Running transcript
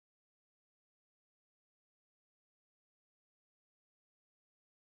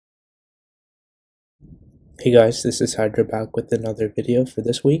Hey guys, this is Hydra back with another video for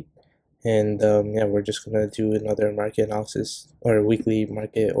this week, and yeah, we're just gonna do another market analysis or weekly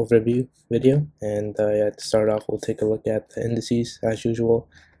market overview video. And yeah, to start off, we'll take a look at the indices as usual.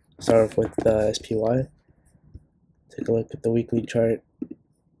 Start off with SPY. Take a look at the weekly chart.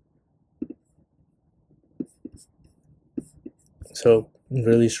 So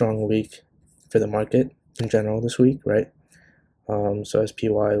really strong week for the market in general this week, right? So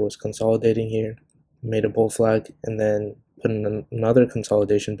SPY was consolidating here, made a bull flag, and then put in another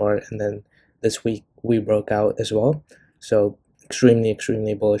consolidation bar, and then this week we broke out as well. So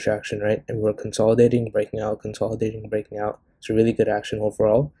extremely bullish action, right? And we're consolidating, breaking out, consolidating, breaking out. It's a really good action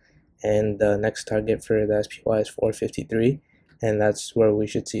overall. And the next target for the SPY is 453, and that's where we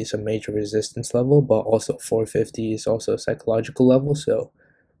should see some major resistance level, but also 450 is also a psychological level, so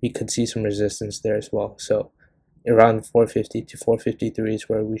we could see some resistance there as well. So around 450 to 453 is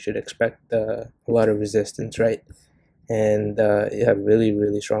where we should expect a lot of resistance, right? And yeah,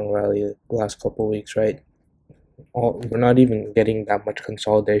 really strong rally the last couple of weeks, right? We're not even getting that much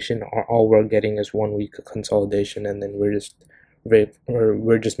consolidation. All we're getting is 1 week of consolidation, and then we're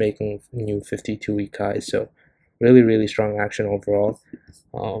just making new 52-week highs. So really strong action overall.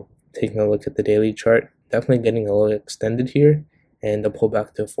 Taking a look at the daily chart, definitely getting a little extended here, and the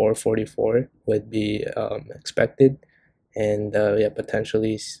pullback to 444 would be expected. And yeah,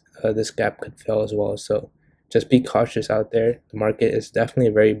 potentially this gap could fail as well. So just be cautious out there. The market is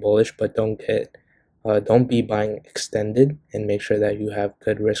definitely very bullish, but don't be buying extended, and make sure that you have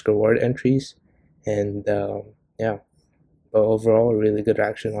good risk reward entries. And yeah, but overall, really good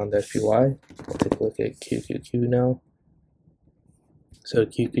action on the SPY. We'll take a look at QQQ now. So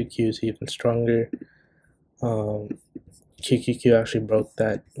QQQ is even stronger. QQQ actually broke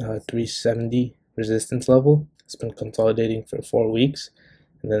that 370 resistance level. It's been consolidating for 4 weeks,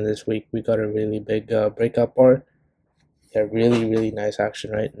 and then this week we got a really big breakout bar. Yeah, really nice action,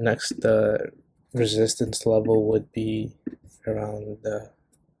 right? Next resistance level would be around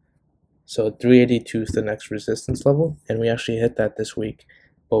so 382 is the next resistance level, and we actually hit that this week,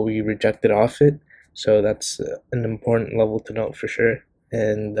 but we rejected off it. So that's an important level to note for sure.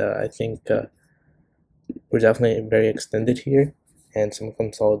 And I think we're definitely very extended here, and some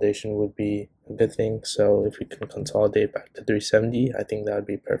consolidation would be a good thing. So if we can consolidate back to 370, I think that would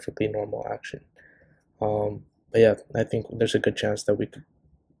be perfectly normal action. But yeah, I think there's a good chance that we could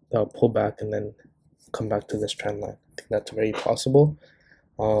pull back and then come back to this trend line. I think that's very possible.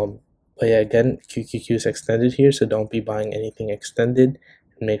 But yeah, again, QQQ is extended here, so don't be buying anything extended,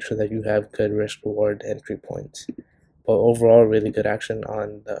 and make sure that you have good risk reward entry points. But overall, really good action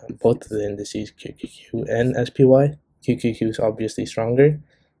on both of the indices, QQQ and SPY. QQQ is obviously stronger,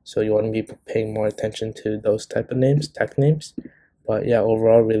 so you want to be paying more attention to those type of names, tech names. But yeah,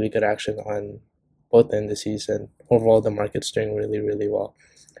 overall, really good action on both indices, and overall the market's doing really well.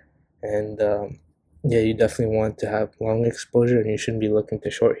 And yeah, you definitely want to have long exposure, and you shouldn't be looking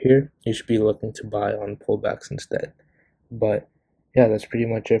to short here. You should be looking to buy on pullbacks instead. But yeah, that's pretty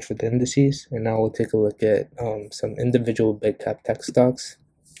much it for the indices. And now we'll take a look at some individual big cap tech stocks,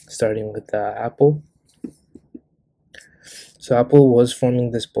 starting with Apple. So Apple was forming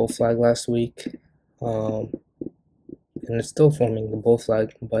this bull flag last week, and it's still forming the bull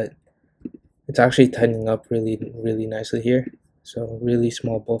flag, but it's actually tightening up really nicely here. So really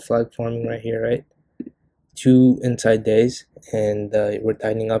small bull flag forming right here, right? 2 inside days, and we're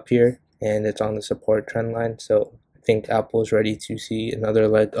tightening up here, and it's on the support trend line. So I think Apple is ready to see another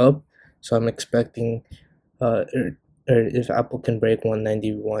leg up. So I'm expecting if Apple can break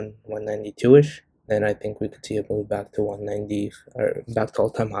 191, 192-ish, then I think we could see a move back to 190, or back to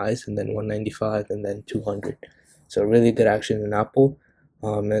all-time highs, and then 195, and then 200. So really good action in Apple,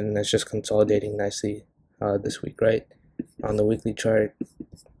 and it's just consolidating nicely this week, right? On the weekly chart,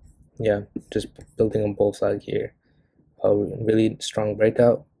 yeah, just building a bull flag here. A really strong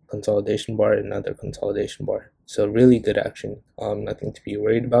breakout, consolidation bar, another consolidation bar. So really good action. Nothing to be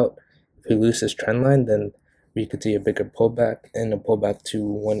worried about. If we lose this trend line, then we could see a bigger pullback, and a pullback to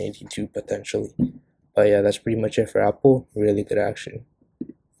 182 potentially. But yeah, that's pretty much it for Apple. Really good action.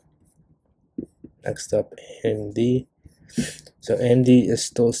 Next up, AMD. So AMD is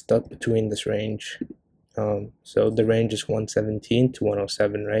still stuck between this range. So the range is 117 to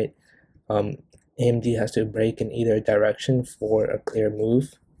 107, right? AMD has to break in either direction for a clear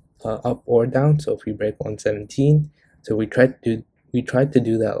move, up or down. So if we break 117, so we tried to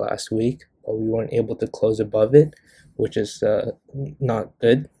do that last week, but we weren't able to close above it, which is not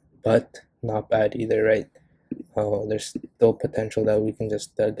good, but not bad either, right? There's still potential that we can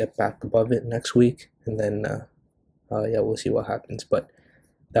just get back above it next week, and then yeah, we'll see what happens. But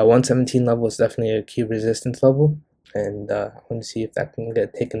That 117 level is definitely a key resistance level, and I want to see if that can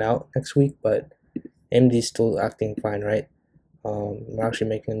get taken out next week. But AMD is still acting fine, right? We're actually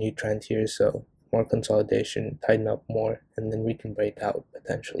making a new trend here, so more consolidation, tighten up more, and then we can break out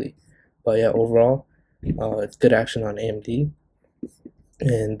potentially. But yeah, overall, it's good action on AMD,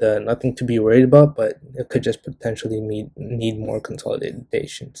 and nothing to be worried about, but it could just potentially need more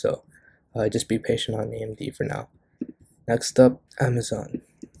consolidation. So just be patient on AMD for now. Next up, Amazon.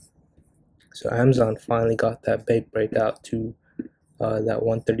 So Amazon finally got that big breakout to that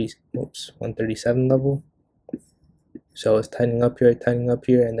 137 level. So it's tightening up here,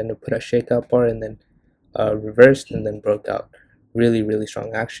 and then it put a shakeout bar, and then reversed, and then broke out. Really, really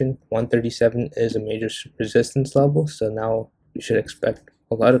strong action. 137 is a major resistance level, so now you should expect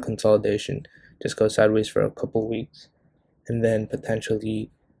a lot of consolidation. Just go sideways for a couple weeks, and then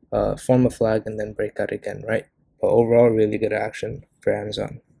potentially form a flag and then break out again, right? But overall, really good action for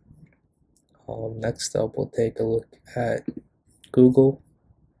Amazon. Next up, we'll take a look at Google.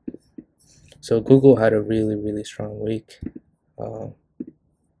 So Google had a really, really strong week. It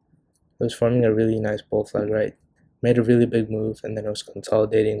was forming a really nice bull flag, right? Made a really big move, and then it was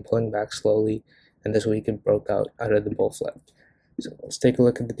consolidating, pulling back slowly, and this week it broke out of the bull flag. So let's take a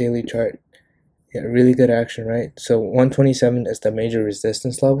look at the daily chart. Yeah, really good action, right? So 127 is the major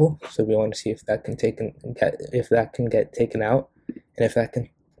resistance level, so we want to see if that can get taken out, and if that can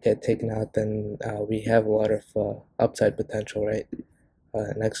get taken out, then we have a lot of upside potential, right?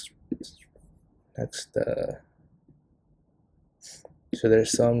 Next, so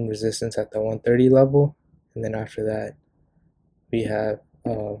there's some resistance at the 130 level, and then after that, we have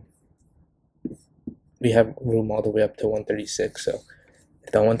room all the way up to 136. So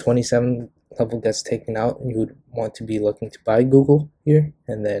if the 127 level gets taken out, you would want to be looking to buy Google here,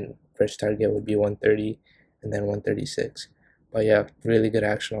 and then first target would be 130 and then 136. But yeah, really good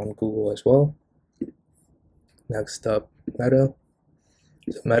action on Google as well. Next up, Meta.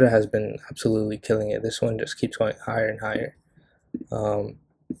 So Meta has been absolutely killing it. This one just keeps going higher and higher.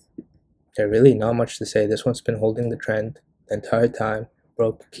 There's really not much to say. This one's been holding the trend the entire time,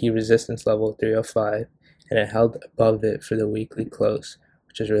 broke key resistance level 305, and it held above it for the weekly close,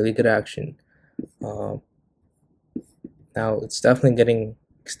 which is really good action. Now it's definitely getting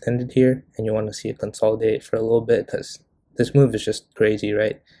extended here, and you want to see it consolidate for a little bit because this move is just crazy,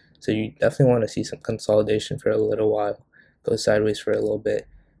 right? So you definitely want to see some consolidation for a little while, go sideways for a little bit,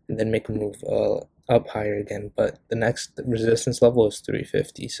 and then make a move up higher again. But the next resistance level is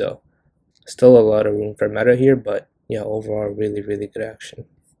 350, so still a lot of room for Meta here, but yeah, overall really, really good action.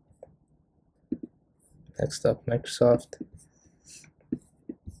 Next up, Microsoft.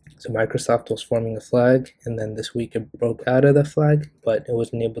 So Microsoft was forming a flag, and then this week it broke out of the flag, but it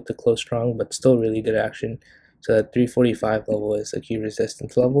wasn't able to close strong, but still really good action. So that 345 level is a key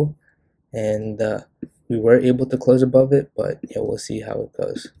resistance level, and we were able to close above it, but yeah, we'll see how it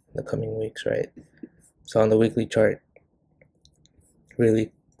goes in the coming weeks, right? So on the weekly chart,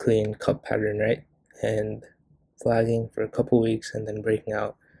 really clean cup pattern, right? And flagging for a couple weeks and then breaking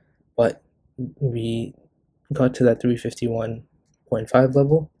out, but we got to that 351.5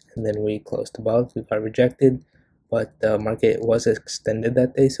 level, and then we closed above. We got rejected, but the market was extended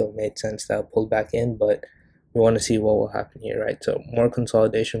that day, so it made sense that I pulled back in, but we want to see what will happen here, right? So more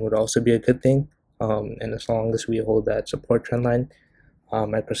consolidation would also be a good thing, and as long as we hold that support trend line,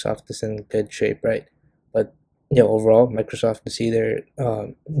 Microsoft is in good shape, right? But yeah, overall, Microsoft is either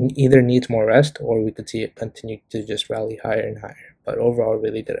needs more rest, or we could see it continue to just rally higher and higher. But overall,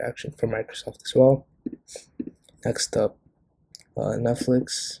 really good action for Microsoft as well. Next up,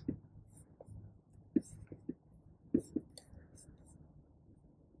 Netflix.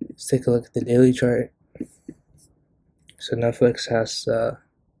 Let's take a look at the daily chart. So Netflix has, let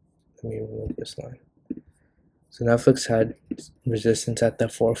me remove this line. So Netflix had resistance at the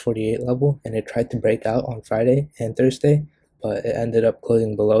 448 level, and it tried to break out on Friday and Thursday, but it ended up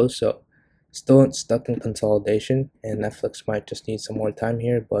closing below, so still stuck in consolidation, and Netflix might just need some more time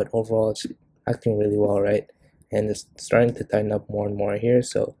here, but overall it's acting really well, right? And it's starting to tighten up more and more here,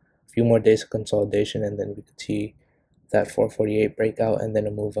 so a few more days of consolidation, and then we could see that 448 breakout, and then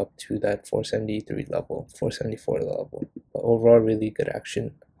a move up to that 473 level, 474 level. But overall, really good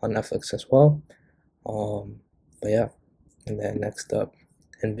action on Netflix as well. But yeah, and then next up,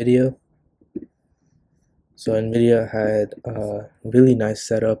 NVIDIA. So NVIDIA had a really nice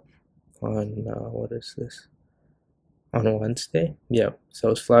setup on, what is this? On Wednesday. Yeah, so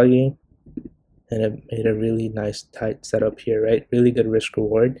it was flagging, and it made a really nice tight setup here, right? Really good risk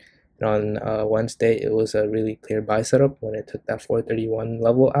reward. And on Wednesday, it was a really clear buy setup when it took that 431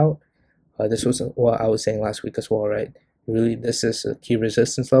 level out. This was what I was saying last week as well, right? Really, this is a key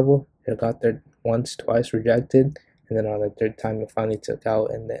resistance level. It got there once, twice, rejected, and then on the third time it finally took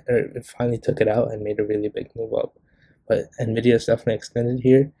out, and it finally took it out and made a really big move up. But Nvidia is definitely extended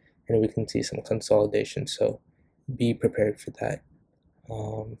here, and we can see some consolidation. So be prepared for that.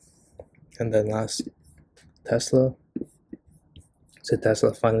 And then last, Tesla. So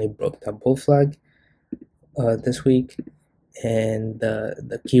Tesla finally broke that bull flag this week, and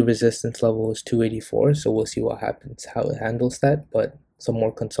the key resistance level is 284. So we'll see what happens, how it handles that. But some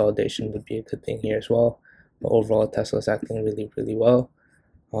more consolidation would be a good thing here as well. But overall, Tesla is acting really well.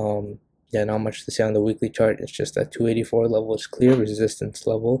 Yeah, not much to say on the weekly chart. It's just that 284 level is clear resistance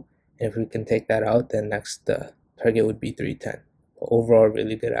level, and if we can take that out, then next target would be 310. But overall,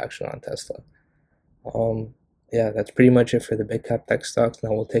 really good action on Tesla. Yeah, that's pretty much it for the big cap tech stocks.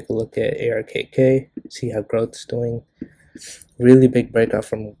 Now we'll take a look at ARKK, see how growth's doing. Really big breakout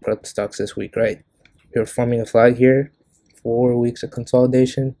from growth stocks this week, right? We were forming a flag here, 4 weeks of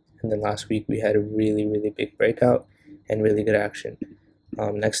consolidation, and then last week we had a really big breakout and really good action.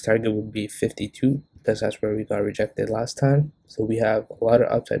 Next target would be 52, because that's where we got rejected last time. So we have a lot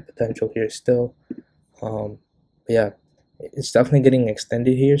of upside potential here still. But yeah, it's definitely getting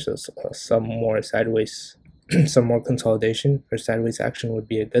extended here, so some more sideways some more consolidation or sideways action would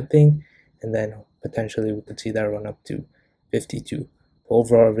be a good thing, and then potentially we could see that run up to 52.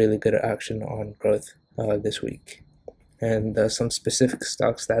 Overall, really good action on growth this week. And some specific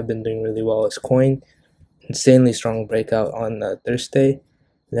stocks that have been doing really well is Coin. Insanely strong breakout on Thursday.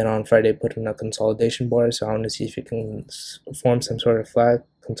 Then on Friday, put in a consolidation bar. So I want to see if you can form some sort of flag,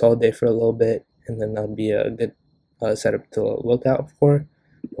 consolidate for a little bit, and then that'll be a good setup to look out for.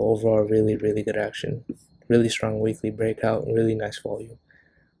 But overall, really good action. Really strong weekly breakout, really nice volume.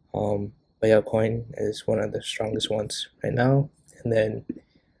 But yeah, Coin is one of the strongest ones right now. And then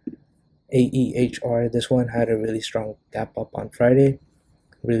AEHR, this one had a really strong gap up on Friday.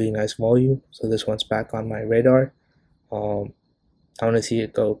 Really nice volume. So this one's back on my radar. I want to see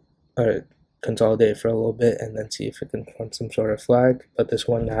it go consolidate for a little bit and then see if it can form some sort of flag. But this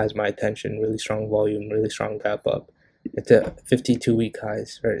one has my attention. Really strong volume, really strong gap up. It's at 52-week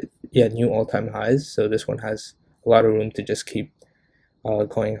highs, or yeah, new all-time highs. So this one has a lot of room to just keep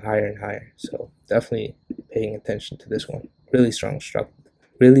going higher and higher. So definitely paying attention to this one. Really strong stock,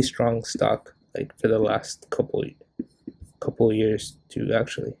 like for the last couple years too.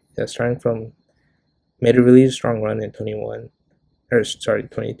 Actually, yeah, starting from made a really strong run in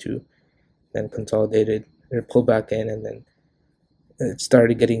 22, then consolidated or pulled back in, and then it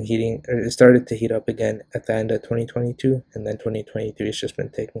started to heat up again at the end of 2022, and then 2023 has just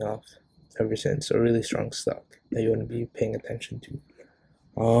been taking off ever since. So really strong stock that you want to be paying attention to.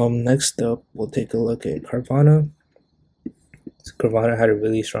 Next up, we'll take a look at Carvana. So Carvana had a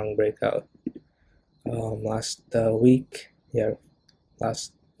really strong breakout last week.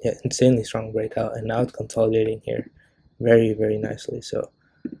 Insanely strong breakout, and now it's consolidating here very nicely. So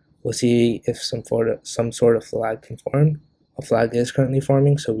we'll see if some sort of flag can form. A flag is currently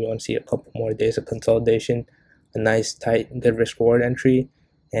forming, so we want to see a couple more days of consolidation, a nice tight good risk reward entry,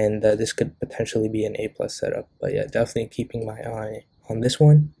 and this could potentially be an A+ setup. But yeah, definitely keeping my eye on this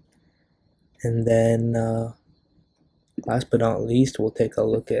one. And then last but not least, we'll take a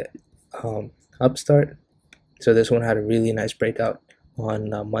look at Upstart. So this one had a really nice breakout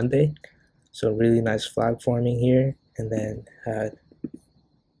on Monday, so really nice flag forming here, and then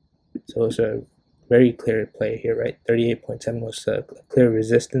so it's a very clear play here, right? 38.7 was a clear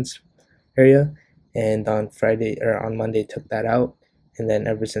resistance area, and on Monday took that out, and then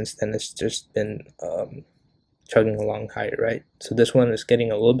ever since then it's just been chugging along higher, right? So this one is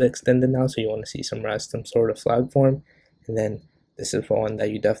getting a little bit extended now, so you want to see some rest, some sort of flag form, and then this is one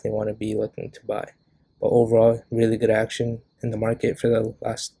that you definitely want to be looking to buy. But overall, really good action in the market for the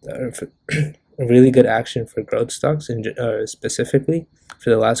last really good action for growth stocks, and specifically for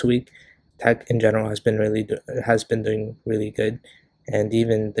the last week. Tech in general has been doing really good, and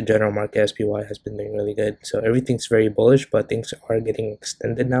even the general market SPY has been doing really good. So everything's very bullish, but things are getting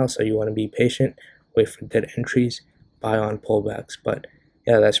extended now, so you want to be patient, wait for good entries, buy on pullbacks. But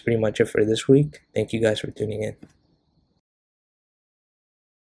yeah, that's pretty much it for this week. Thank you guys for tuning in.